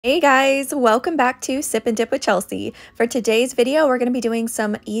Hey guys, welcome back to Sip and Dip with Chelsea. For today's video, we're going to be doing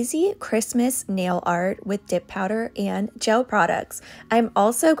some easy Christmas nail art with dip powder and gel products. I'm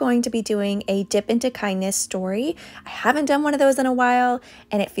also going to be doing a dip into kindness story. I haven't done one of those in a while,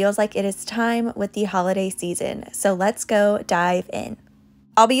 and it feels like it is time with the holiday season. So let's go dive in.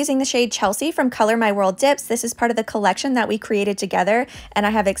 I'll be using the shade Chelsea from Color My World Dips. This is part of the collection that we created together, and I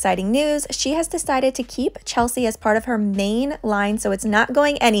have exciting news. She has decided to keep Chelsea as part of her main line, so it's not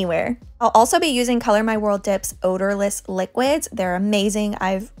going anywhere. I'll also be using Color My World Dips odorless liquids. They're amazing.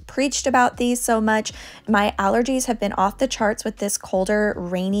 I've preached about these so much. My allergies have been off the charts with this colder,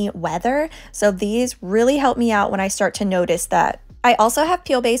 rainy weather, so these really help me out when I start to notice that. I also have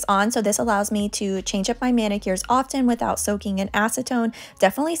Peel Base on, so this allows me to change up my manicures often without soaking in acetone.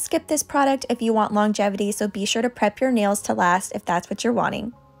 Definitely skip this product if you want longevity, so be sure to prep your nails to last if that's what you're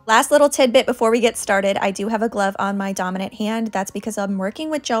wanting. Last little tidbit before we get started, I do have a glove on my dominant hand. That's because I'm working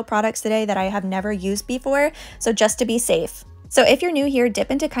with gel products today that I have never used before, so just to be safe. So if you're new here, Dip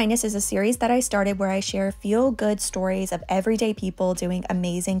into Kindness is a series that I started where I share feel-good stories of everyday people doing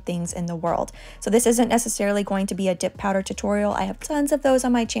amazing things in the world. So this isn't necessarily going to be a dip powder tutorial. I have tons of those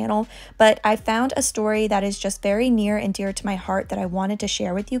on my channel, but I found a story that is just very near and dear to my heart that I wanted to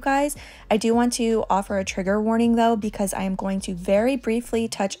share with you guys. I do want to offer a trigger warning though, because I am going to very briefly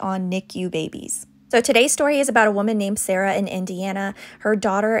touch on NICU babies. So today's story is about a woman named Sarah in Indiana. Her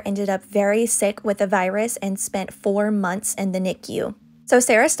daughter ended up very sick with a virus and spent 4 months in the NICU. So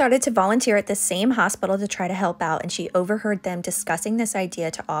Sarah started to volunteer at the same hospital to try to help out, and she overheard them discussing this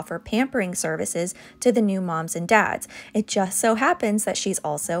idea to offer pampering services to the new moms and dads. It just so happens that she's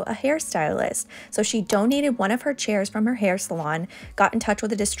also a hairstylist. So she donated one of her chairs from her hair salon, got in touch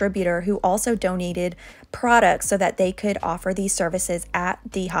with a distributor who also donated products so that they could offer these services at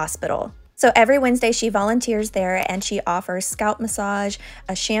the hospital. So every Wednesday she volunteers there and she offers scalp massage,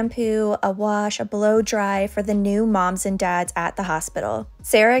 a shampoo, a wash, a blow dry for the new moms and dads at the hospital.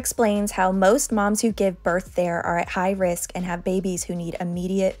 Sarah explains how most moms who give birth there are at high risk and have babies who need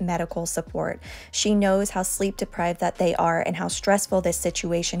immediate medical support. She knows how sleep deprived that they are and how stressful this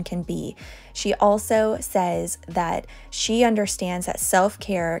situation can be. She also says that she understands that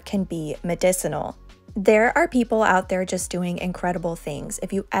self-care can be medicinal. There are people out there just doing incredible things.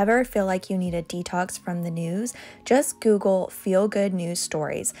 If you ever feel like you need a detox from the news, just Google feel-good news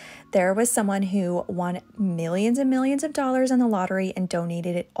stories. There was someone who won millions and millions of dollars in the lottery and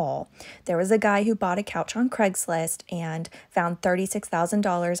donated it all. There was a guy who bought a couch on Craigslist and found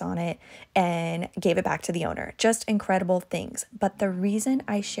 $36,000 on it and gave it back to the owner. Just incredible things. But the reason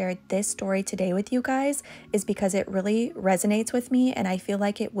I shared this story today with you guys is because it really resonates with me and I feel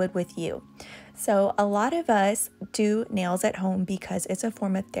like it would with you. So a lot of us do nails at home because it's a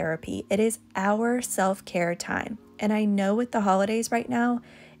form of therapy. It is our self-care time. And I know with the holidays right now,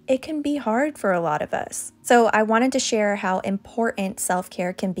 it can be hard for a lot of us. So I wanted to share how important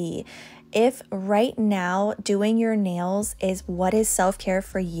self-care can be. If right now doing your nails is what is self-care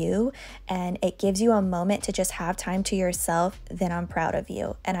for you and it gives you a moment to just have time to yourself, then I'm proud of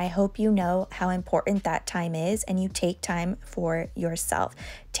you. And I hope you know how important that time is and you take time for yourself.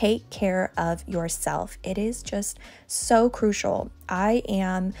 Take care of yourself. It is just so crucial. I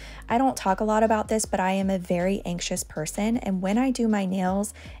don't talk a lot about this, but I am a very anxious person. And when I do my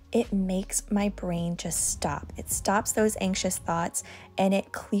nails, it makes my brain just stop. It stops those anxious thoughts and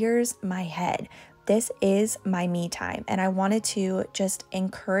it clears my head. This is my me time. And I wanted to just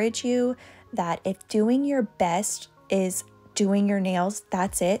encourage you that if doing your best is doing your nails,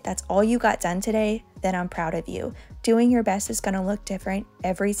 that's it. That's all you got done today, then I'm proud of you. Doing your best is going to look different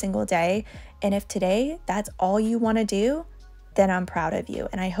every single day. And if today that's all you want to do, then I'm proud of you.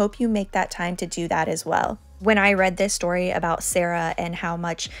 And I hope you make that time to do that as well. When I read this story about Sarah and how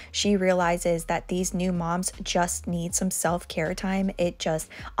much she realizes that these new moms just need some self-care time, it just,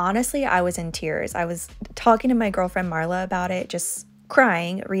 honestly, I was in tears. I was talking to my girlfriend Marla about it, just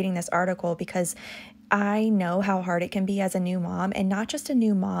crying, reading this article, because I know how hard it can be as a new mom, and not just a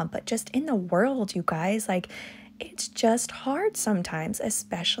new mom, but just in the world, you guys. Like, it's just hard sometimes,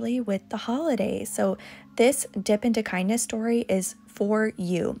 especially with the holidays. So this Dip into Kindness story is for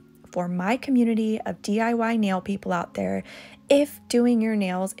you. For my community of DIY nail people out there. If doing your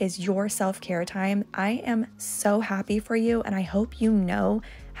nails is your self-care time, I am so happy for you and I hope you know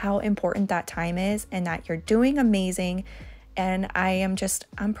how important that time is and that you're doing amazing, and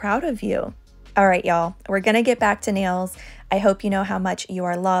I'm proud of you. All right, y'all, we're gonna get back to nails. I hope you know how much you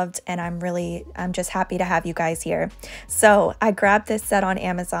are loved, and I'm just happy to have you guys here. So I grabbed this set on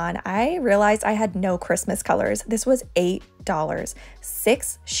Amazon. I realized I had no Christmas colors. This was $8,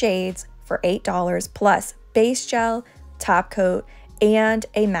 6 shades for $8 plus base gel, top coat, and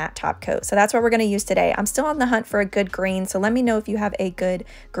a matte top coat. So that's what we're going to use today. I'm still on the hunt for a good green, so let me know if you have a good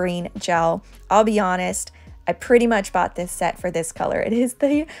green gel. I'll be honest, I pretty much bought this set for this color. It is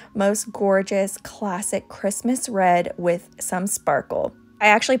the most gorgeous classic Christmas red with some sparkle. I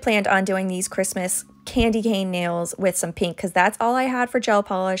actually planned on doing these Christmas candy cane nails with some pink because that's all I had for gel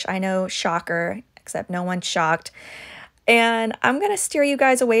polish. I know, shocker, except no one's shocked. And I'm going to steer you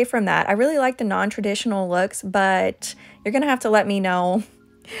guys away from that. I really like the non-traditional looks, but you're going to have to let me know.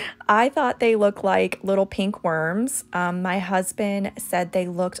 I thought they looked like little pink worms. My husband said they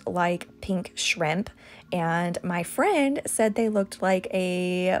looked like pink shrimp, and my friend said they looked like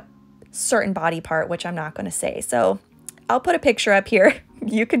a certain body part, which I'm not going to say. So I'll put a picture up here.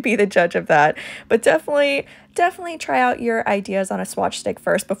 You could be the judge of that, but definitely try out your ideas on a swatch stick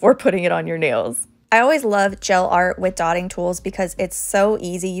first before putting it on your nails. I always love gel art with dotting tools because it's so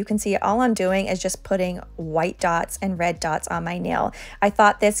easy. You can see all I'm doing is just putting white dots and red dots on my nail. I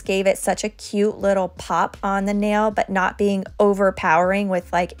thought this gave it such a cute little pop on the nail, but not being overpowering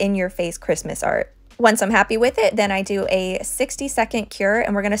with like in-your-face Christmas art. Once I'm happy with it, then I do a 60-second cure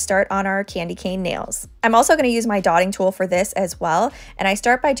and we're going to start on our candy cane nails. I'm also going to use my dotting tool for this as well. And I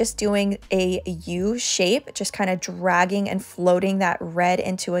start by just doing a U shape, just kind of dragging and floating that red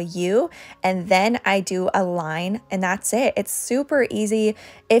into a U. And then I do a line and that's it. It's super easy.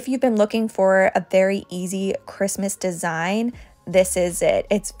 If you've been looking for a very easy Christmas design, this is it.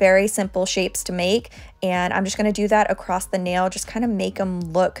 It's very simple shapes to make, and I'm just going to do that across the nail, just kind of make them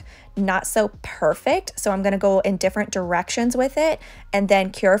look not so perfect. So I'm going to go in different directions with it and then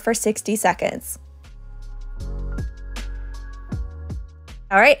cure for 60 seconds.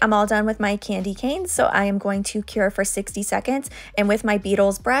 All right, I'm all done with my candy canes, so I am going to cure for 60 seconds. And with my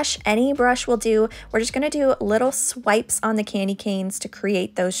Beetles brush, any brush will do, we're just gonna do little swipes on the candy canes to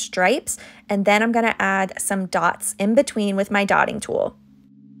create those stripes. And then I'm gonna add some dots in between with my dotting tool.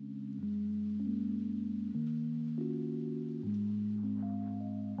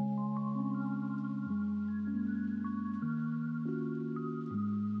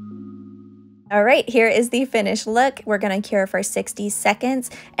 All right, here is the finished look. We're gonna cure for 60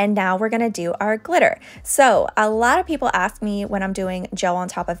 seconds, and now we're gonna do our glitter. So a lot of people ask me when I'm doing gel on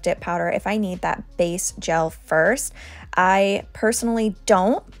top of dip powder if I need that base gel first. I personally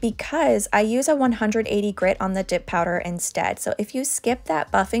don't, because I use a 180 grit on the dip powder instead. So if you skip that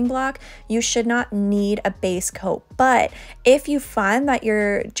buffing block, you should not need a base coat. But if you find that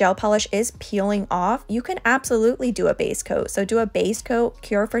your gel polish is peeling off, you can absolutely do a base coat. So do a base coat,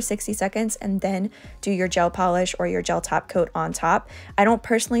 cure for 60 seconds, and then do your gel polish or your gel top coat on top. I don't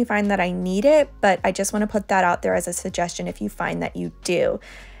personally find that I need it, but I just want to put that out there as a suggestion if you find that you do.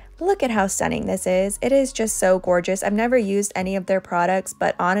 Look at how stunning this is. It is just so gorgeous. I've never used any of their products,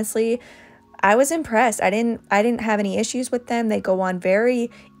 but honestly, I was impressed. I didn't have any issues with them. They go on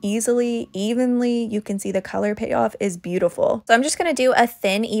very easily, evenly. You can see the color payoff is beautiful. So I'm just gonna do a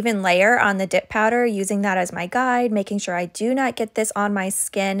thin, even layer on the dip powder, using that as my guide, making sure I do not get this on my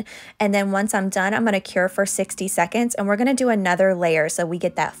skin. And then once I'm done, I'm gonna cure for 60 seconds and we're gonna do another layer so we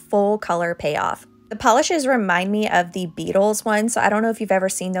get that full color payoff. The polishes remind me of the Beetles one, so I don't know if you've ever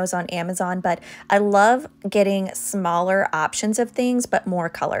seen those on Amazon, but I love getting smaller options of things, but more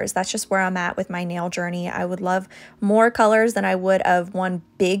colors. That's just where I'm at with my nail journey. I would love more colors than I would of one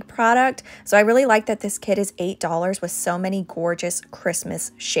big product. So I really like that this kit is $8 with so many gorgeous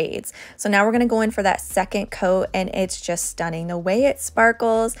Christmas shades. So now we're gonna go in for that second coat and it's just stunning. The way it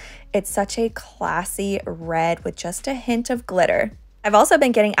sparkles, it's such a classy red with just a hint of glitter. I've also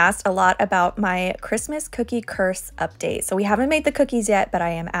been getting asked a lot about my Christmas cookie curse update. So we haven't made the cookies yet, but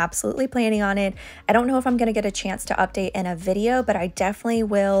I am absolutely planning on it. I don't know if I'm gonna get a chance to update in a video, but I definitely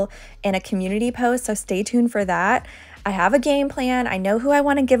will in a community post, so stay tuned for that. I have a game plan. I know who I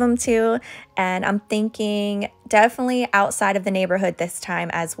want to give them to, and I'm thinking definitely outside of the neighborhood this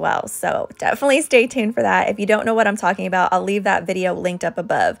time as well. So definitely stay tuned for that. If you don't know what I'm talking about, I'll leave that video linked up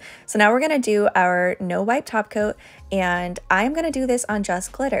above. So now we're going to do our no wipe top coat, and I'm going to do this on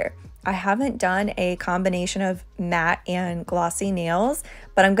just glitter. I haven't done a combination of matte and glossy nails,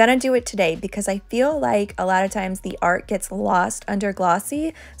 but I'm gonna do it today because I feel like a lot of times the art gets lost under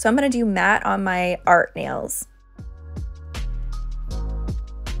glossy. So I'm gonna do matte on my art nails.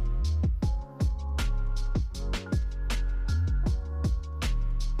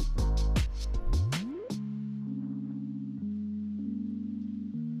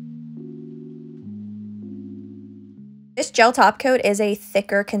 This gel top coat is a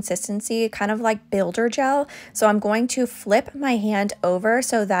thicker consistency, kind of like builder gel. So I'm going to flip my hand over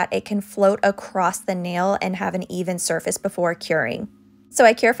so that it can float across the nail and have an even surface before curing. So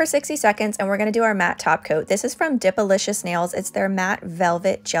I cure for 60 seconds and we're going to do our matte top coat. This is from Dipalicious Nails. It's their matte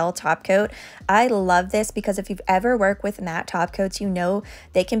velvet gel top coat. I love this because if you've ever worked with matte top coats, you know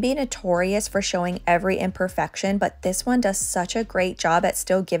they can be notorious for showing every imperfection, but this one does such a great job at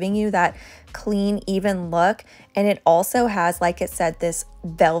still giving you that clean, even look. And it also has, like it said, this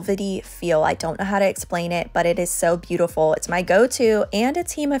velvety feel. I don't know how to explain it, but it is so beautiful. It's my go-to and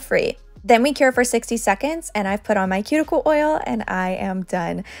it's HEMA-free. Then we cure for 60 seconds and I've put on my cuticle oil and I am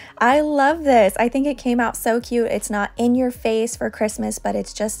done. I love this. I think it came out so cute. It's not in your face for Christmas, but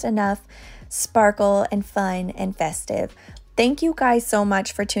it's just enough sparkle and fun and festive. Thank you guys so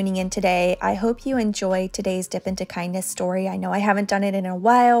much for tuning in today. I hope you enjoyed today's Dip into Kindness story. I know I haven't done it in a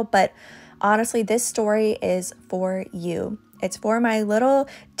while, but honestly, this story is for you. It's for my little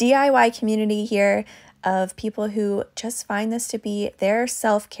DIY community here of people who just find this to be their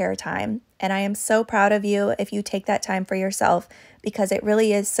self-care time. And I am so proud of you if you take that time for yourself because it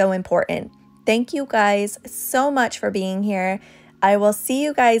really is so important. Thank you guys so much for being here. I will see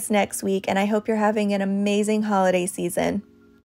you guys next week and I hope you're having an amazing holiday season.